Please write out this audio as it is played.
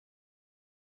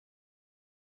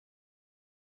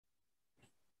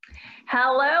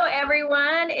Hello,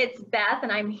 everyone. It's Beth,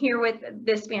 and I'm here with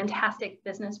this fantastic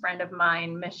business friend of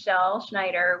mine, Michelle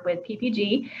Schneider with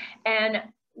PPG. And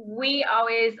we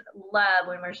always love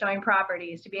when we're showing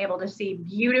properties to be able to see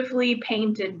beautifully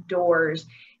painted doors.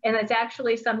 And that's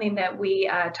actually something that we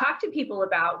talk to people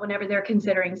about whenever they're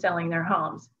considering selling their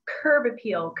homes. Curb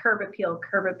appeal, curb appeal,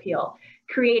 curb appeal,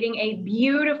 creating a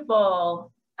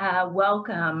beautiful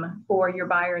welcome for your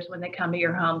buyers when they come to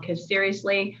your home, because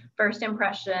seriously, first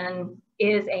impression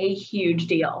is a huge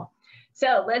deal.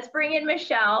 So let's bring in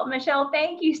Michelle. Michelle,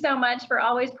 thank you so much for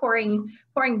always pouring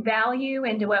value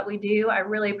into what we do. I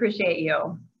really appreciate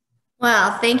you.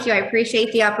 Well, thank you. I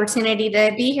appreciate the opportunity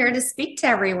to be here to speak to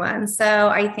everyone. So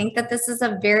I think that this is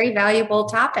a very valuable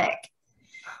topic.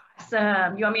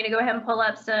 Awesome. You want me to go ahead and pull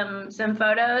up some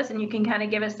photos and you can kind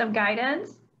of give us some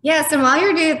guidance? Yes, and while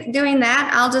you're doing that,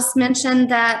 I'll just mention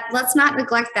that let's not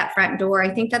neglect that front door.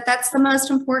 I think that that's the most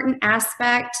important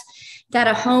aspect that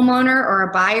a homeowner or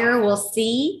a buyer will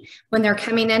see when they're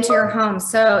coming into your home.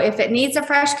 So if it needs a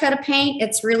fresh coat of paint,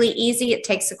 it's really easy. It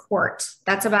takes a quart.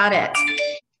 That's about it.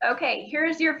 Okay,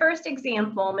 here's your first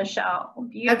example, Michelle.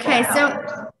 Beautiful Okay,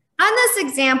 colors. so on this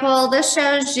example, this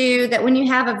shows you that when you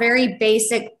have a very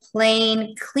basic,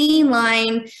 plain, clean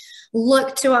line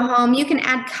look to a home, you can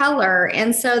add color.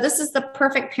 And so this is the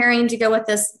perfect pairing to go with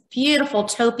this beautiful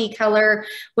taupey color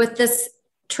with this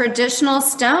traditional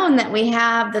stone that we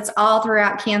have that's all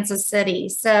throughout Kansas City.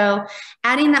 So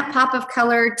adding that pop of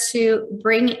color to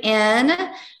bring in,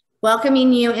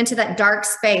 welcoming you into that dark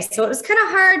space. So it was kind of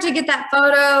hard to get that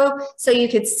photo so you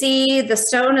could see the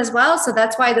stone as well. So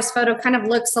that's why this photo kind of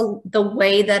looks the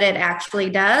way that it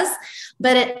actually does.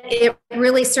 But it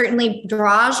really certainly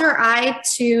draws your eye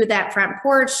to that front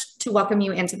porch to welcome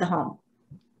you into the home.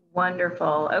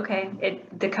 Wonderful. Okay.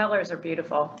 The colors are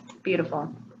beautiful.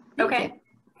 Beautiful. Okay.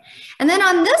 And then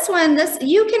on this one,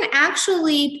 you can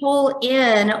actually pull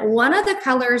in one of the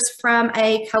colors from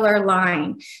a color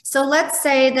line. So let's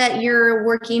say that you're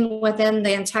working within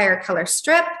the entire color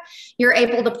strip. You're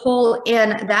able to pull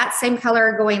in that same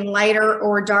color going lighter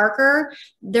or darker.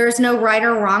 There's no right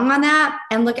or wrong on that.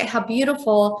 And look at how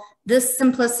beautiful this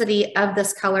simplicity of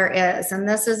this color is. And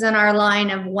this is in our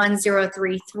line of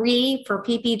 1033 for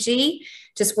PPG,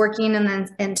 just working in the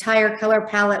entire color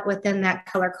palette within that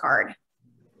color card.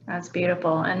 That's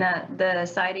beautiful. And the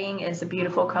siding is a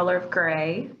beautiful color of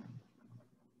gray.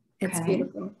 It's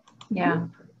beautiful. Yeah.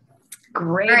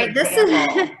 Great. All right, this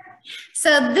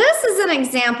is an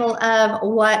example of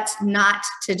what not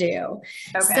to do.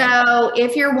 Okay. So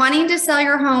if you're wanting to sell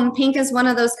your home, pink is one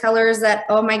of those colors that,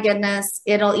 oh my goodness,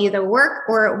 it'll either work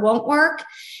or it won't work.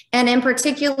 And in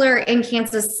particular in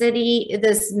Kansas City,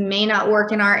 this may not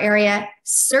work in our area.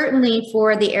 Certainly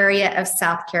for the area of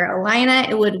South Carolina,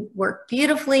 it would work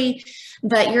beautifully,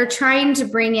 but you're trying to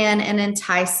bring in and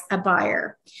entice a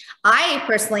buyer. I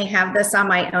personally have this on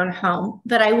my own home,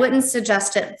 but I wouldn't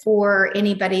suggest it for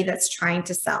anybody that's trying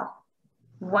to sell.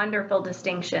 Wonderful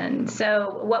distinction.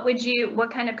 So what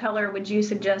kind of color would you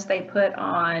suggest they put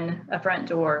on a front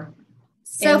door?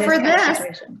 So for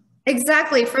this,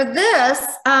 exactly for this,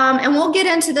 and we'll get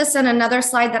into this in another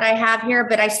slide that I have here,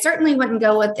 but I certainly wouldn't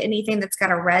go with anything that's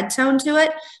got a red tone to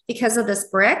it because of this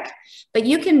brick, but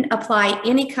you can apply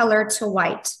any color to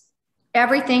white.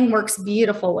 Everything works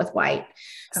beautiful with white.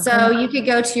 Okay. So you could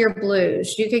go to your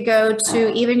blues, you could go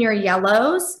to even your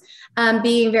yellows,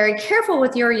 being very careful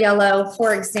with your yellow.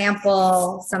 For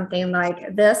example, something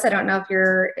like this. I don't know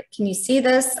if can you see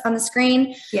this on the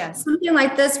screen? Yes. Something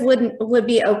like this would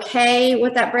be okay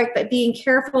with that brick, but being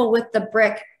careful with the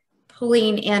brick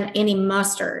pulling in any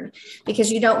mustard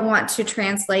because you don't want to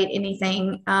translate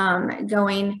anything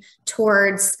going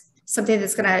towards something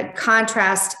that's going to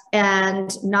contrast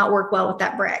and not work well with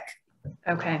that brick.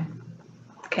 Okay.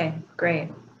 Okay, great.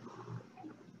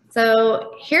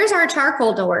 So here's our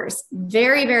charcoal doors.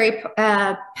 Very, very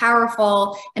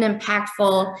powerful and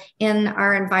impactful in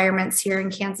our environments here in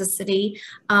Kansas City.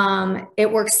 It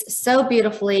works so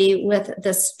beautifully with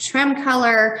this trim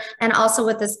color and also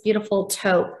with this beautiful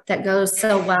taupe that goes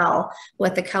so well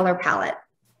with the color palette.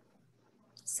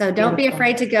 So don't be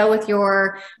afraid to go with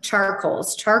your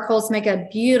charcoals. Charcoals make a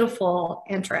beautiful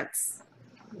entrance.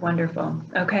 Wonderful.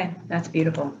 Okay, that's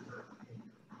beautiful.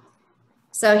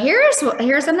 So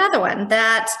here's another one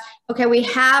that, okay, we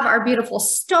have our beautiful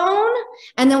stone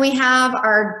and then we have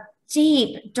our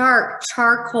deep, dark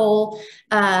charcoal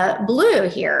blue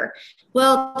here.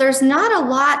 Well, there's not a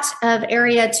lot of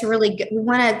area to really we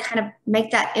want to kind of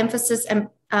make that emphasis and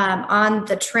on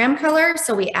the trim color,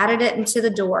 so we added it into the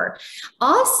door.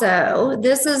 Also,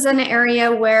 this is an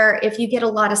area where if you get a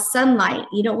lot of sunlight,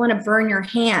 you don't want to burn your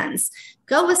hands.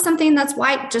 Go with something that's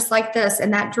white, just like this,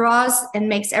 and that draws and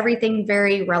makes everything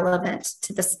very relevant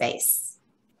to the space.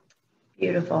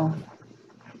 Beautiful.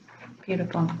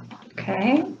 Beautiful.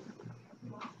 Okay.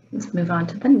 Let's move on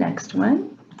to the next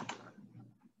one.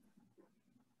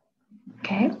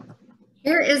 Okay.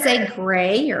 Here is a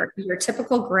gray, your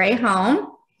typical gray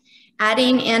home.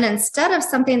 Adding in, instead of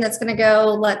something that's going to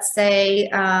go, let's say,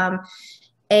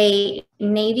 a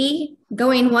navy,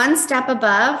 going one step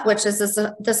above, which is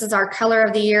this is our color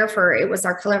of the year for, it was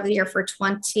our color of the year for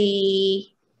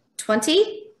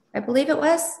 2020, I believe it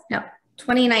was. No,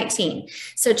 2019.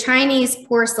 So Chinese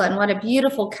porcelain, what a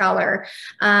beautiful color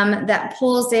that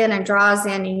pulls in and draws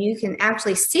in, and you can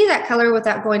actually see that color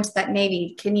without going to that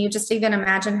navy. Can you just even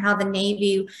imagine how the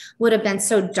navy would have been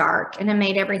so dark, and it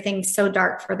made everything so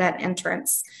dark for that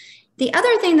entrance. The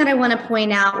other thing that I want to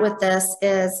point out with this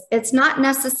is it's not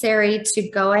necessary to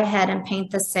go ahead and paint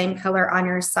the same color on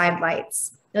your side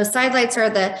lights. Those side lights are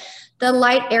the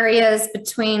light areas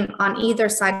between on either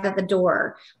side of the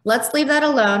door. Let's leave that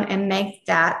alone and make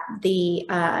that the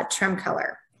trim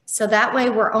color. So that way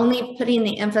we're only putting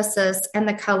the emphasis and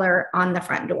the color on the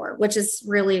front door, which is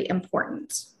really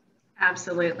important.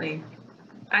 Absolutely.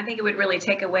 I think it would really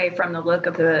take away from the look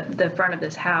of the front of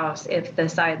this house if the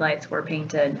side lights were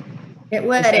painted. It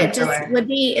would. It just would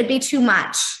be, it'd be too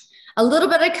much. A little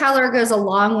bit of color goes a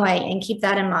long way, and keep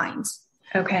that in mind.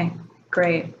 Okay,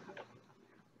 great.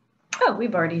 Oh,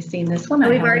 we've already seen this one.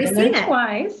 We've already seen it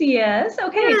twice. Yes.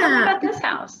 Okay. Yeah. Tell me about this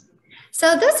house.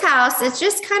 So this house, it's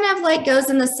just kind of like goes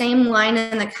in the same line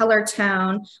in the color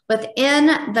tone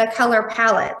within the color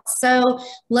palette. So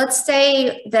let's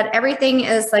say that everything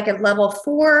is like at level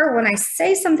 4. When I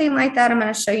say something like that, I'm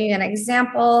going to show you an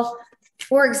example.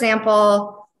 For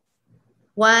example,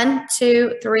 1,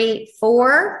 2, 3,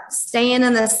 4, staying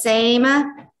in the same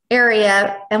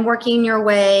area and working your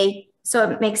way so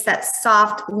it makes that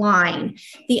soft line.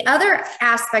 The other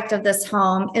aspect of this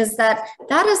home is that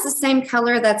that is the same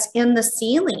color that's in the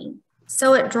ceiling.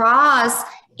 So it draws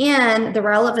in the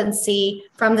relevancy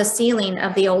from the ceiling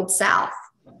of the Old South.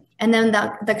 And then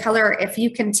the color, if you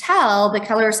can tell, the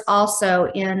color is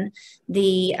also in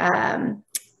the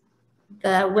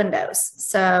windows.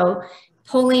 So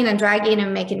pulling and dragging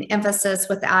and making emphasis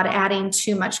without adding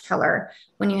too much color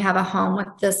when you have a home with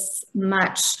this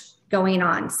much going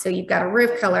on. So you've got a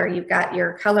roof color, you've got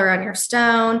your color on your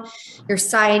stone, your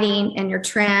siding, and your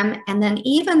trim, and then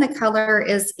even the color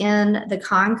is in the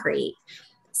concrete.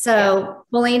 So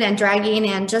pulling and dragging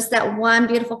in just that one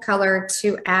beautiful color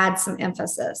to add some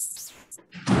emphasis.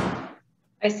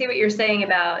 I see what you're saying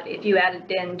about if you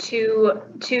added in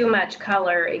too much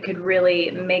color, it could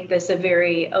really make this a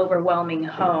very overwhelming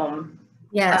home.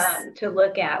 Yes. To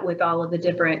look at with all of the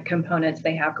different components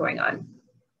they have going on.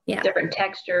 Yeah. Different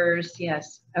textures.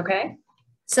 Yes. Okay.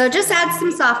 So just add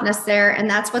some softness there, and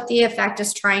that's what the effect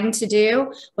is trying to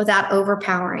do without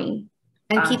overpowering.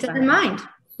 And awesome. Keep that in mind.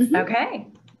 Okay.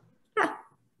 Yeah.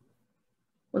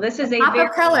 Well, this is a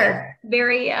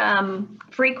very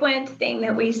frequent thing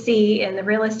that we see in the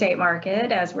real estate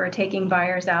market as we're taking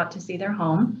buyers out to see their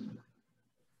home.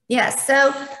 Yes.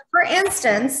 So for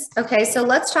instance, okay, so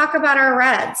let's talk about our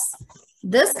reds.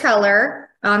 This color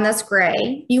on this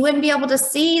gray, you wouldn't be able to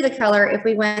see the color if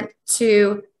we went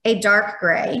to a dark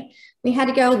gray. We had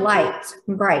to go light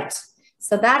and bright.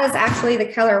 So that is actually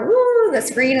the color. Woo, the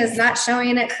screen is not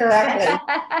showing it correctly.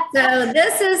 So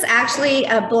this is actually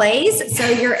a blaze. So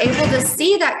you're able to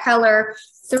see that color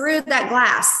through that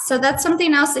glass. So that's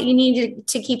something else that you need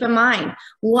to keep in mind.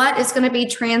 What is going to be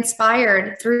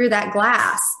transpired through that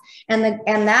glass? And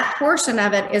that portion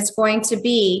of it is going to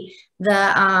be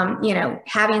the,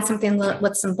 having something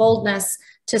with some boldness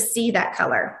to see that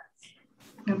color.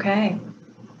 Okay.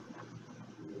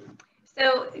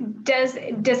 So does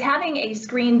having a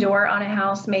screen door on a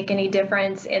house make any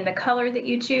difference in the color that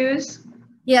you choose?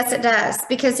 Yes, it does.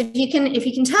 Because if you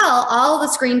can tell, all the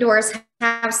screen doors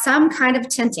have some kind of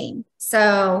tinting.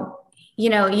 So,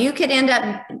 you could end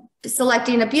up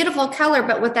selecting a beautiful color,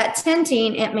 but with that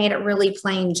tinting, it made it really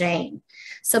plain Jane.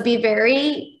 So be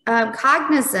very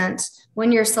cognizant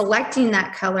when you're selecting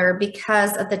that color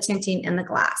because of the tinting in the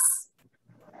glass.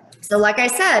 So like I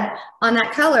said, on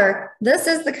that color, this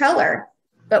is the color,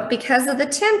 but because of the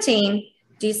tinting,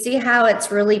 do you see how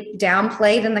it's really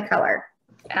downplayed in the color?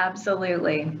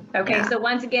 Absolutely. Okay, yeah. So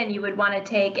once again, you would want to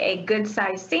take a good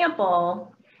size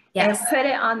sample yes. and put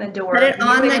it on the door. Put it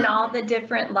on in all the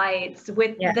different lights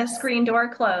with yes. the screen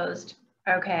door closed.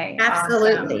 Okay.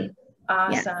 Absolutely.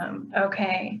 Awesome. Yes.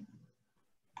 Okay.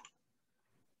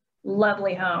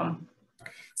 lovely home.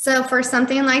 So for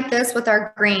something like this with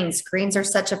our greens are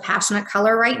such a passionate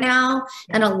color right now,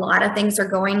 and a lot of things are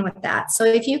going with that. So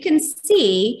if you can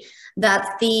see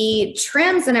that the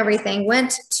trims and everything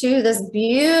went to this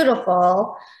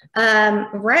beautiful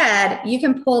red, you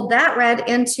can pull that red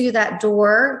into that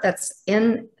door that's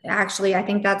in, actually, I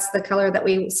think that's the color that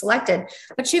we selected.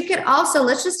 But you could also,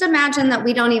 let's just imagine that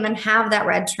we don't even have that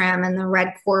red trim and the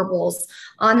red corbels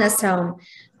on this home.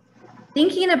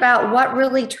 Thinking about what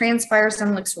really transpires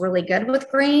and looks really good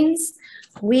with greens,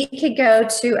 we could go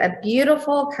to a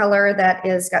beautiful color that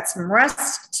is got some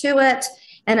rust to it,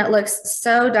 and it looks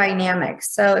so dynamic.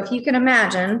 So if you can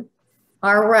imagine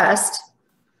our rust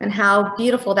and how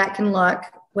beautiful that can look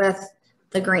with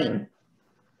the green.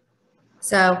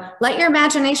 So let your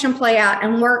imagination play out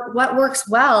and work what works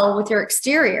well with your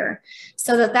exterior,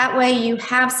 so that way you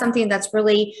have something that's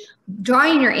really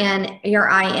drawing your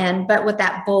eye in, but with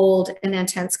that bold and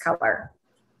intense color.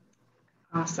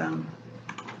 Awesome.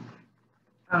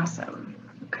 Awesome.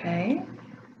 Okay.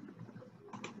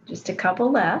 Just a couple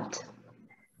left.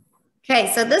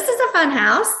 Okay, so this is a fun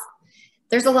house.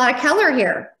 There's a lot of color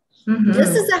here. Mm-hmm.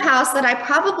 This is a house that I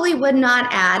probably would not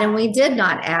add, and we did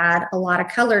not add a lot of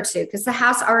color to, because the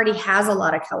house already has a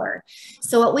lot of color.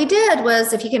 So what we did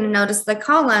was, if you can notice the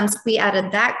columns, we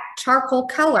added that charcoal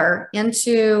color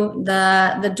into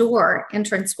the door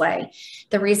entranceway.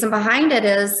 The reason behind it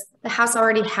is the house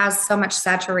already has so much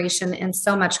saturation and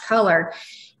so much color.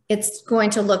 It's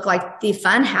going to look like the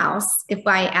fun house. If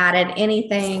I added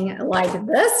anything like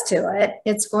this to it,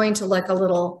 it's going to look a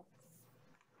little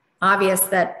obvious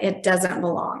that it doesn't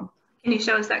belong. Can you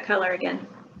show us that color again?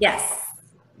 Yes.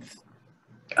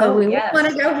 So we would want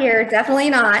to go here,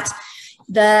 definitely not.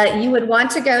 You would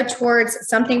want to go towards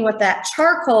something with that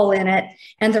charcoal in it.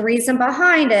 And the reason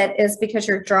behind it is because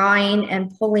you're drawing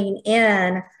and pulling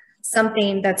in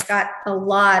something that's got a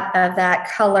lot of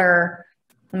that color.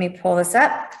 Let me pull this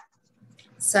up.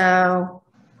 So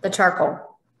the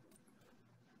charcoal.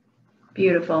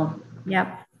 Beautiful.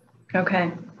 Yep.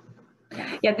 Okay.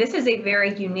 Yeah, this is a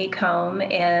very unique home,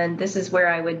 and this is where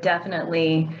I would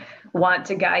definitely want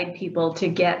to guide people to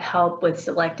get help with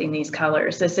selecting these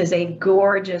colors. This is a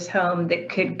gorgeous home that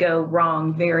could go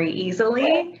wrong very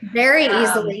easily. Very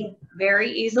easily. Very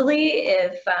easily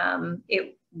if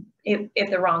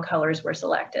the wrong colors were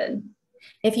selected.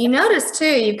 If you notice too,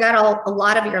 you've got a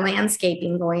lot of your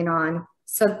landscaping going on.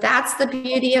 So that's the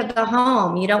beauty of the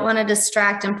home. You don't want to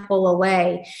distract and pull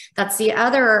away. That's the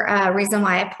other reason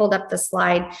why I pulled up the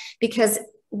slide, because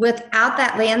without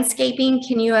that landscaping,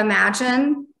 can you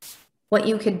imagine what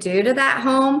you could do to that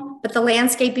home? But the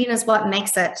landscaping is what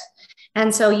makes it.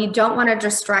 And so you don't want to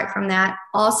distract from that.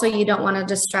 Also, you don't want to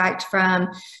distract from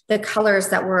the colors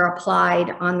that were applied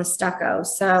on the stucco.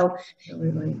 So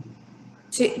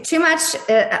too much,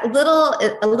 a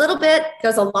little bit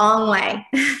goes a long way.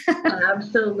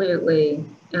 Absolutely.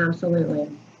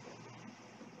 Absolutely.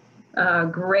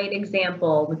 Great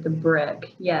example with the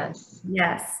brick. Yes.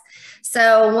 Yes.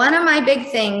 So one of my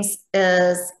big things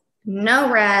is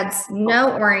no reds,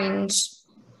 no orange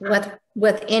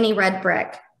with any red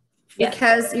brick,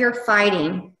 because you're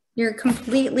fighting. You're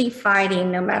completely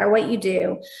fighting. No matter what you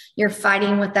do, you're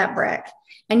fighting with that brick.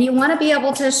 And you want to be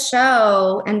able to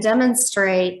show and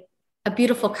demonstrate a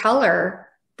beautiful color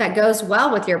that goes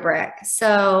well with your brick.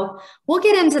 So we'll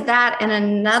get into that in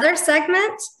another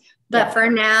segment, but for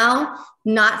now,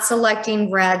 not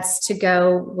selecting reds to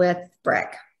go with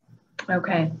brick.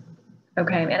 Okay.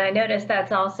 Okay. And I noticed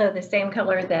that's also the same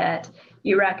color that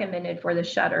you recommended for the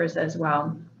shutters as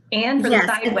well, and for the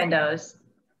side windows.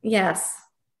 Yes.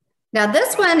 Now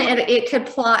this one, it could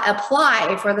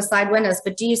apply for the side windows,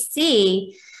 but do you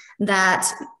see that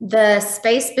the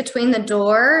space between the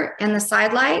door and the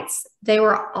side lights, they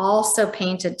were also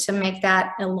painted to make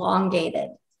that elongated.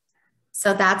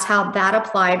 So that's how that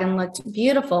applied and looked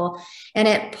beautiful. And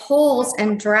it pulls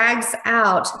and drags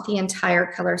out the entire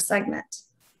color segment.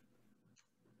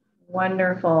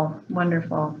 Wonderful.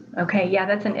 Wonderful. Okay. Yeah,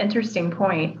 that's an interesting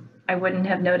point. I wouldn't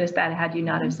have noticed that had you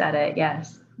not have said it.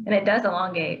 Yes. And it does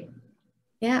elongate.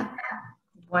 Yeah.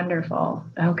 Wonderful.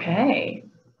 Okay.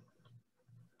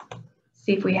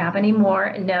 See if we have any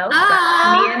more. No,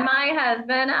 that's me and my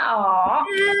husband.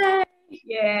 Oh,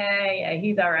 yeah,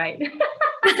 he's all right.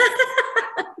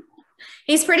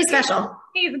 He's pretty special.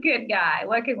 He's a good guy.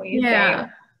 What can we say?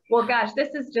 Well, gosh, this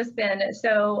has just been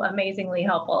so amazingly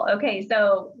helpful. Okay,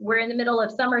 so we're in the middle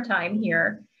of summertime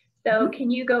here. So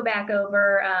can you go back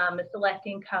over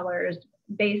selecting colors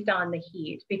based on the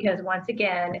heat? Because once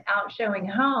again, out showing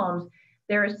homes,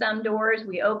 there are some doors,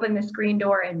 we open the screen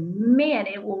door and man,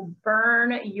 it will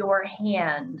burn your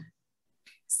hand.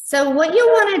 So what you'll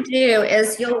want to do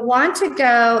is you'll want to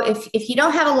go, if you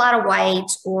don't have a lot of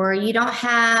white or you don't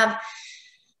have,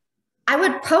 I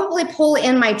would probably pull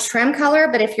in my trim color,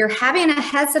 but if you're having a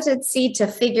hesitancy to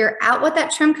figure out what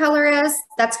that trim color is,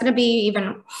 that's going to be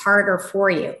even harder for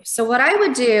you. So what I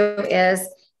would do is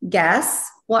guess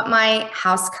what my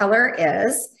house color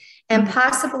is, and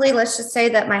possibly, let's just say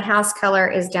that my house color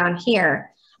is down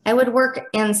here. I would work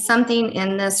in something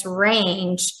in this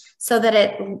range so that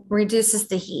it reduces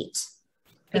the heat,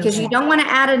 because you don't want to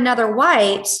add another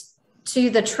white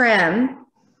to the trim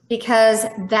because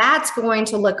that's going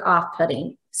to look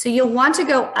off-putting. So you'll want to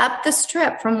go up the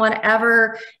strip from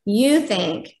whatever you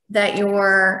think that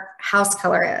your house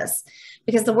color is,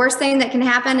 because the worst thing that can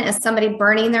happen is somebody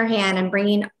burning their hand and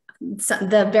bringing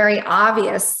the very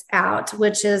obvious out,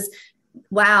 which is,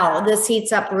 wow, this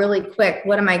heats up really quick.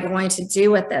 What am I going to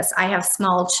do with this? I have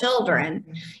small children.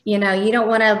 You know, you don't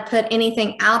want to put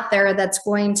anything out there that's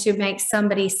going to make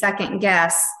somebody second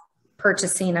guess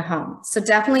purchasing a home. So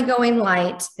definitely going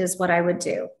light is what I would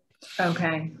do.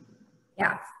 Okay.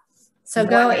 Yeah. So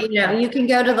go, you know, you can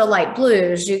go to the light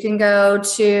blues, you can go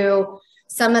to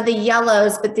some of the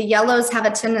yellows, but the yellows have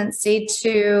a tendency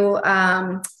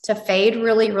to fade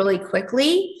really, really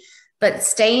quickly. But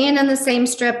staying in the same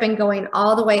strip and going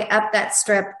all the way up that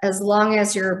strip as long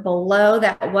as you're below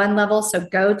that one level. So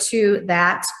go to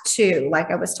that 2,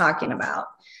 like I was talking about.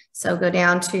 So go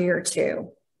down to your 2.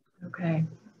 Okay.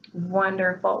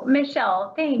 Wonderful.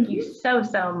 Michelle, thank you so,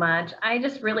 so much. I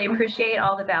just really appreciate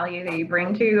all the value that you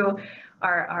bring to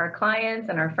our clients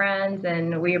and our friends,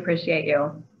 and we appreciate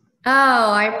you.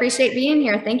 Oh, I appreciate being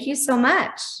here. Thank you so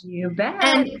much. You bet.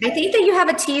 And I think that you have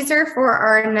a teaser for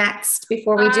our next,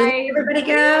 before we do let everybody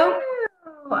go.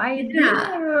 I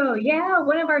do. Yeah.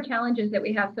 One of our challenges that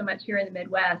we have so much here in the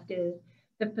Midwest is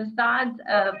the facades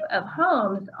of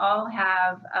homes all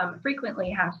have,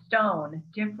 frequently have stone,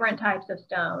 different types of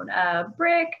stone,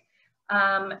 brick.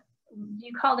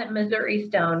 You called it Missouri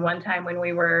stone one time when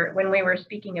we were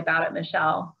speaking about it,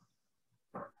 Michelle.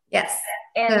 Yes.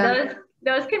 And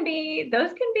those can be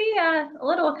a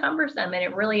little cumbersome, and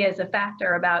it really is a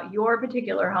factor about your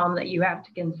particular home that you have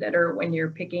to consider when you're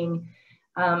picking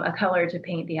a color to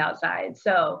paint the outside.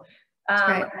 So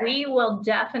we will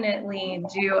definitely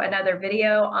do another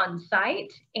video on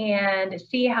site and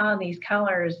see how these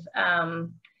colors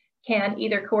can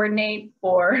either coordinate,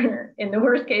 or in the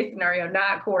worst case scenario,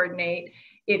 not coordinate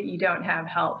if you don't have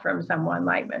help from someone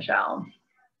like Michelle.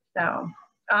 So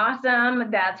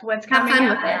awesome. That's what's coming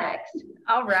up next.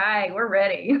 All right, we're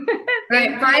ready.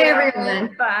 Right. Bye,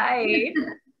 everyone. Bye.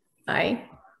 Bye.